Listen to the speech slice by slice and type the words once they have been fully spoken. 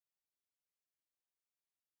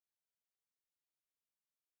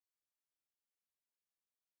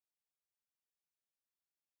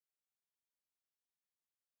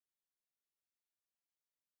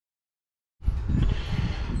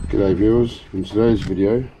G'day viewers, in today's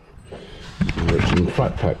video we've got some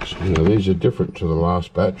flat packs. Now these are different to the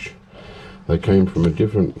last batch. They came from a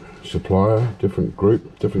different supplier, different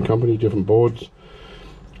group, different company, different boards,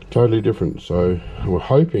 totally different. So we're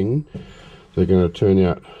hoping they're going to turn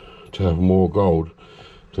out to have more gold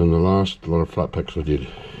than the last lot of flat packs I did.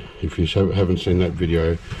 If you haven't seen that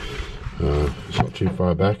video, it's not too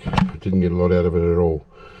far back. I didn't get a lot out of it at all.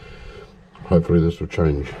 Hopefully this will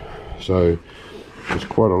change. So there's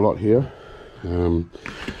quite a lot here. I've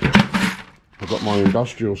got my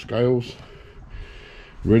industrial scales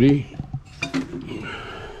ready.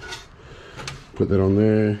 Put that on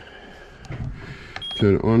there,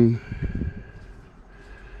 turn it on.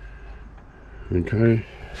 Okay,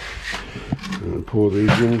 and pour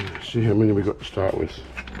these in, see how many we got to start with.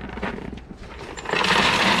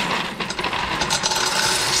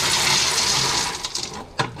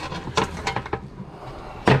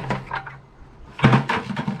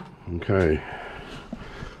 Okay,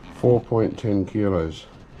 4.10 kilos,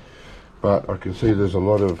 but I can see there's a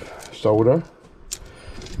lot of solder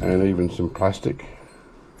and even some plastic,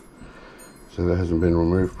 so that hasn't been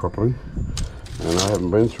removed properly, and I haven't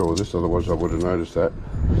been through all this, otherwise I would have noticed that.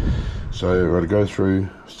 So I've got to go through,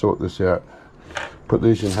 sort this out, put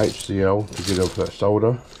these in HCl to get off that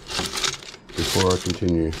solder before I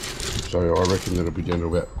continue. So I reckon that'll be down to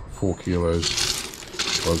about 4 kilos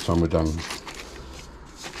by the time we're done.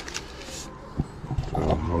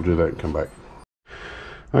 I'll do that and come back.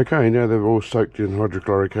 Okay, now they've all soaked in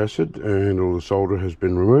hydrochloric acid and all the solder has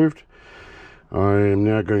been removed. I am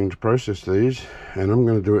now going to process these, and I'm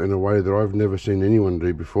going to do it in a way that I've never seen anyone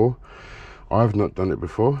do before. I've not done it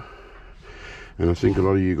before, and I think a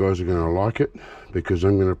lot of you guys are going to like it, because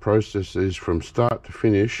I'm going to process these from start to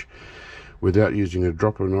finish without using a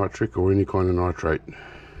drop of nitric or any kind of nitrate.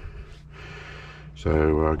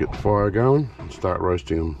 So I'll get the fire going and start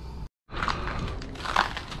roasting them.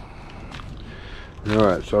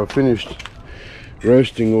 Alright, so I've finished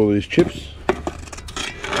roasting all these chips.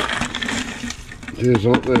 There's a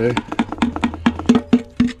lot there.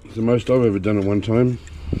 It's the most I've ever done at one time.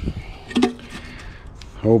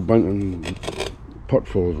 Whole bunch, pot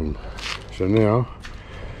full of them. So now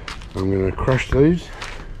I'm going to crush these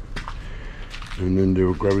and then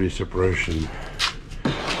do a gravity separation.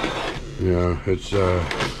 Now it's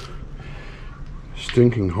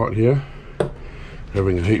stinking hot here,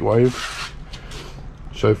 having a heat wave.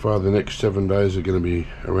 So far the next 7 days are going to be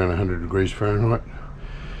around 100 degrees Fahrenheit.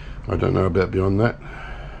 I don't know about beyond that.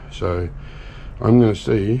 So I'm going to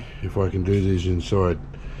see if I can do these inside.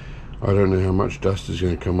 I don't know how much dust is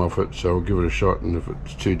going to come off it, so I'll give it a shot, and if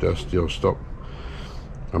it's too dusty I'll stop.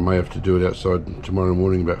 I may have to do it outside tomorrow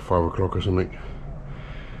morning about 5 o'clock or something.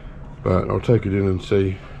 But I'll take it in and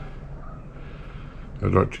see.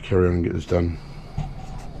 I'd like to carry on and get this done.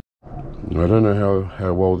 I don't know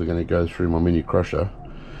how well they're going to go through my mini crusher.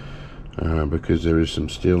 Because there is some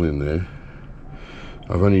steel in there.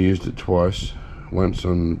 I've only used it twice, once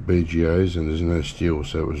on BGAs, and there's no steel,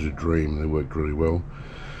 so it was a dream. They worked really well.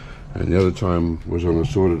 And the other time was on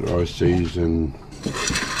assorted ICs and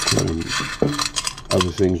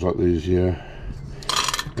other things like these here.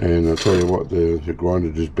 And I'll tell you what, the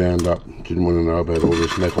grinder just bound up, didn't want to know about all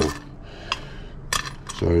this metal.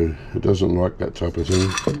 So it doesn't like that type of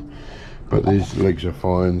thing. But these legs are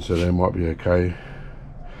fine, so they might be okay.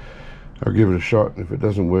 I'll give it a shot. If it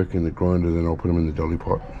doesn't work in the grinder, then I'll put them in the dolly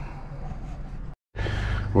pot.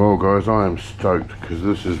 Well guys, I am stoked because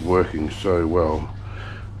this is working so well.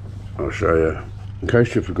 I'll show you. In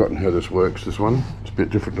case you've forgotten how this works, this one, it's a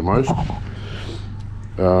bit different to most.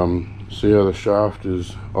 See how the shaft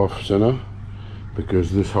is off center?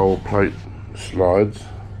 Because this whole plate slides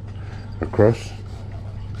across.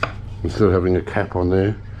 Instead of having a cap on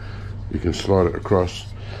there, you can slide it across.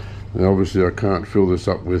 And obviously I can't fill this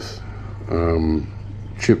up with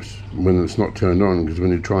chips when it's not turned on, because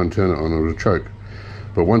when you try and turn it on it'll choke.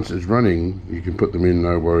 But once it's running, you can put them in,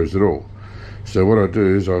 no worries at all. So what I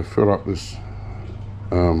do is I fill up this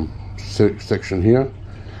section here,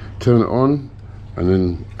 turn it on, and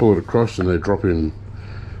then pull it across, and they drop in,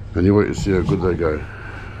 and you wait to see how good they go.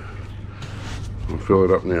 I'll fill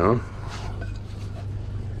it up now.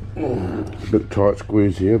 A bit tight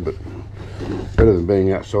squeeze here, but better than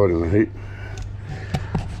being outside in the heat.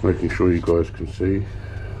 Making sure you guys can see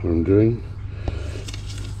what I'm doing.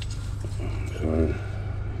 So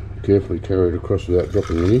carefully carry it across without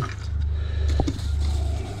dropping any.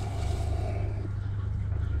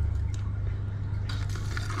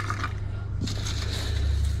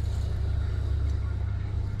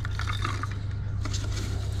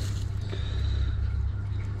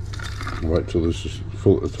 Wait till this is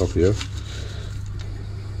full at the top here.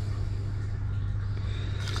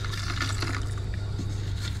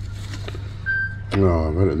 Oh,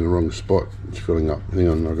 I've had it in the wrong spot. It's filling up. Hang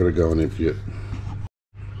on, I've got to go and empty it.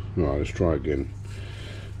 Right, let's try again.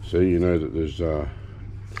 So you know that there's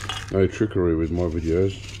no trickery with my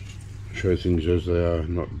videos. Show things as they are,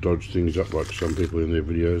 not dodge things up like some people in their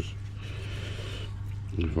videos.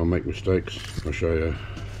 If I make mistakes, I'll show you.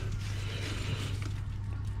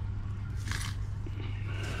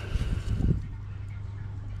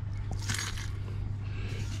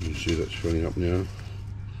 You can see that's filling up now.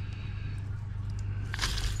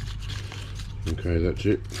 Okay, that's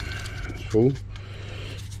it. It's full.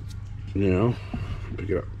 Now, pick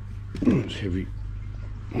it up. It's heavy.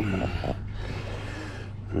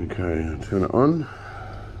 Okay, I'll turn it on.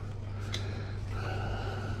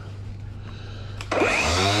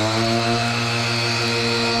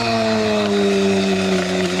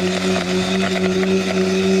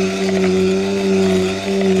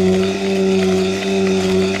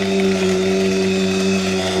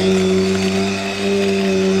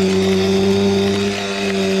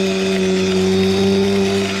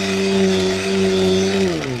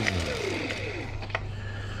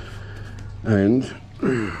 And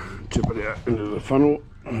tip it out into the funnel,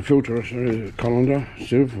 filter, sorry, colander,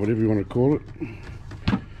 sieve, whatever you want to call it.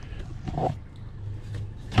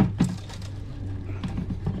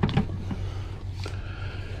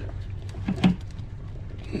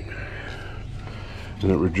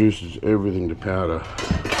 And it reduces everything to powder,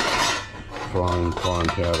 fine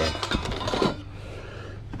powder.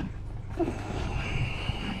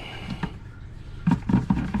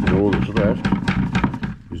 And all that's left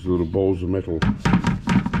is the little balls of metal.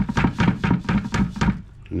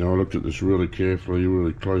 Now I looked at this really carefully,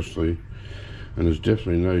 really closely, and there's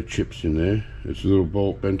definitely no chips in there. It's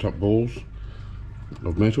little bent up balls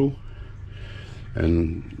of metal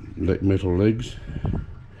and metal legs.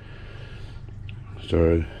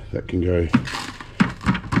 So that can go in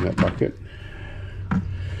that bucket.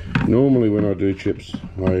 Normally when I do chips,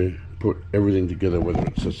 I put everything together, whether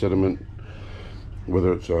it's a sediment,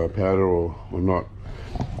 whether it's a powder or not.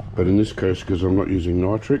 But in this case, because I'm not using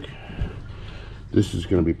nitric, this is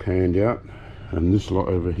going to be panned out, and this lot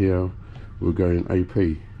over here will go in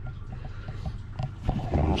AP.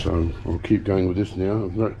 So I'll keep going with this now.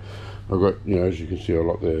 I've got, you know, as you can see, a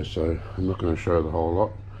lot there, so I'm not going to show the whole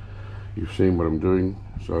lot. You've seen what I'm doing,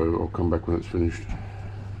 so I'll come back when it's finished.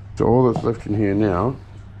 So all that's left in here now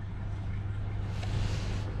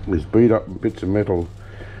is beat up bits of metal.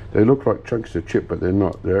 They look like chunks of chip, but they're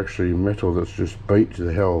not. They're actually metal that's just beat to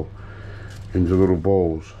the hell into little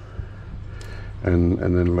balls, and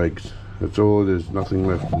then legs. That's all. There's nothing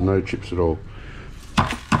left. No chips at all.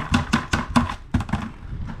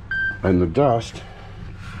 And the dust,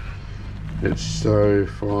 it's so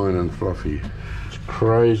fine and fluffy. It's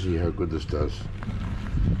crazy how good this does.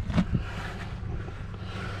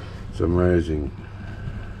 It's amazing.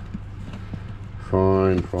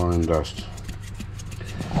 Fine dust.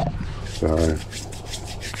 So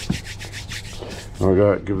I'll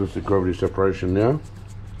go give this a gravity separation now,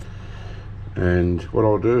 and what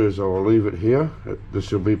I'll do is I'll leave it here.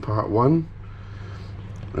 This will be part 1,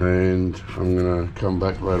 and I'm going to come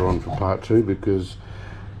back later on for part 2, because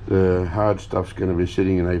the hard stuff's going to be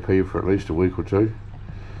sitting in AP for at least a week or 2.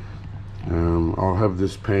 I'll have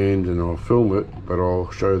this panned and I'll film it, but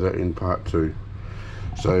I'll show that in part 2.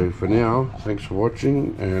 So for now, thanks for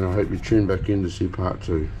watching, and I hope you tune back in to see part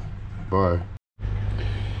 2. Bye.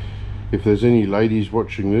 If there's any ladies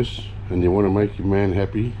watching this and you want to make your man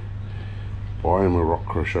happy, buy him a rock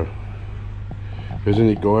crusher. If there's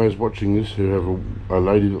any guys watching this who have a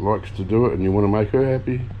lady that likes to do it and you want to make her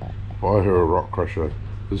happy, buy her a rock crusher.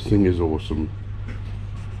 This thing is awesome.